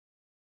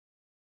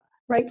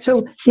Right.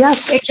 So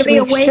yes, It could be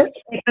awake.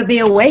 It could be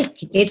awake.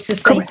 It's the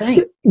same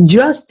thing.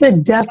 Just the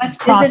death Just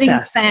process.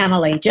 Visiting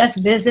family, just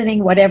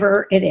visiting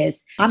whatever it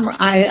is.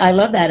 I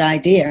love that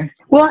idea.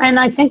 Well, and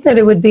I think that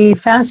it would be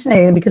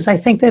fascinating because I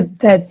think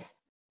that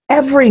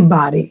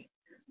everybody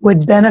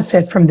would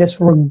benefit from this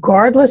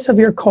regardless of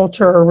your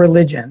culture or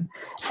religion.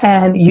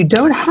 And you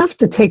don't have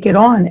to take it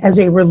on as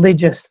a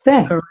religious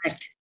thing.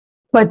 Correct.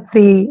 But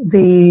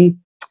the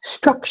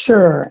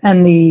structure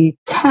and the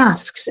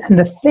tasks and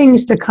the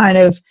things to kind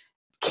of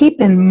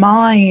keep in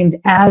mind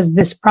as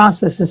this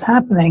process is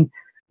happening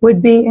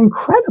would be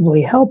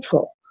incredibly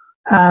helpful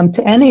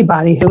to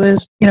anybody who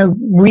is,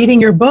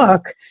 reading your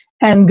book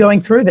and going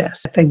through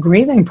this. The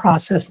grieving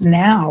process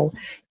now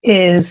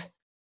is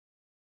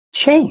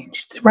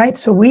changed, right?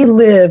 So we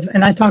live,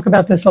 and I talk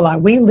about this a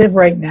lot, we live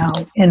right now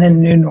in a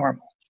new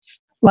normal.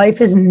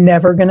 Life is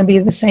never going to be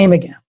the same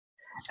again.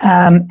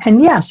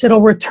 And yes,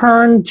 it'll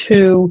return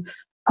to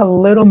a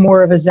little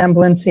more of a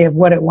semblance of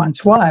what it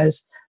once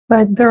was,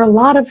 but there are a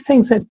lot of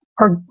things that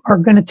are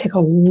going to take a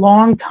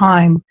long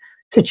time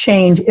to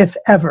change, if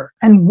ever.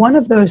 And one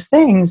of those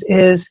things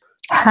is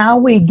how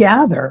we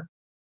gather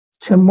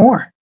to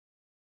mourn.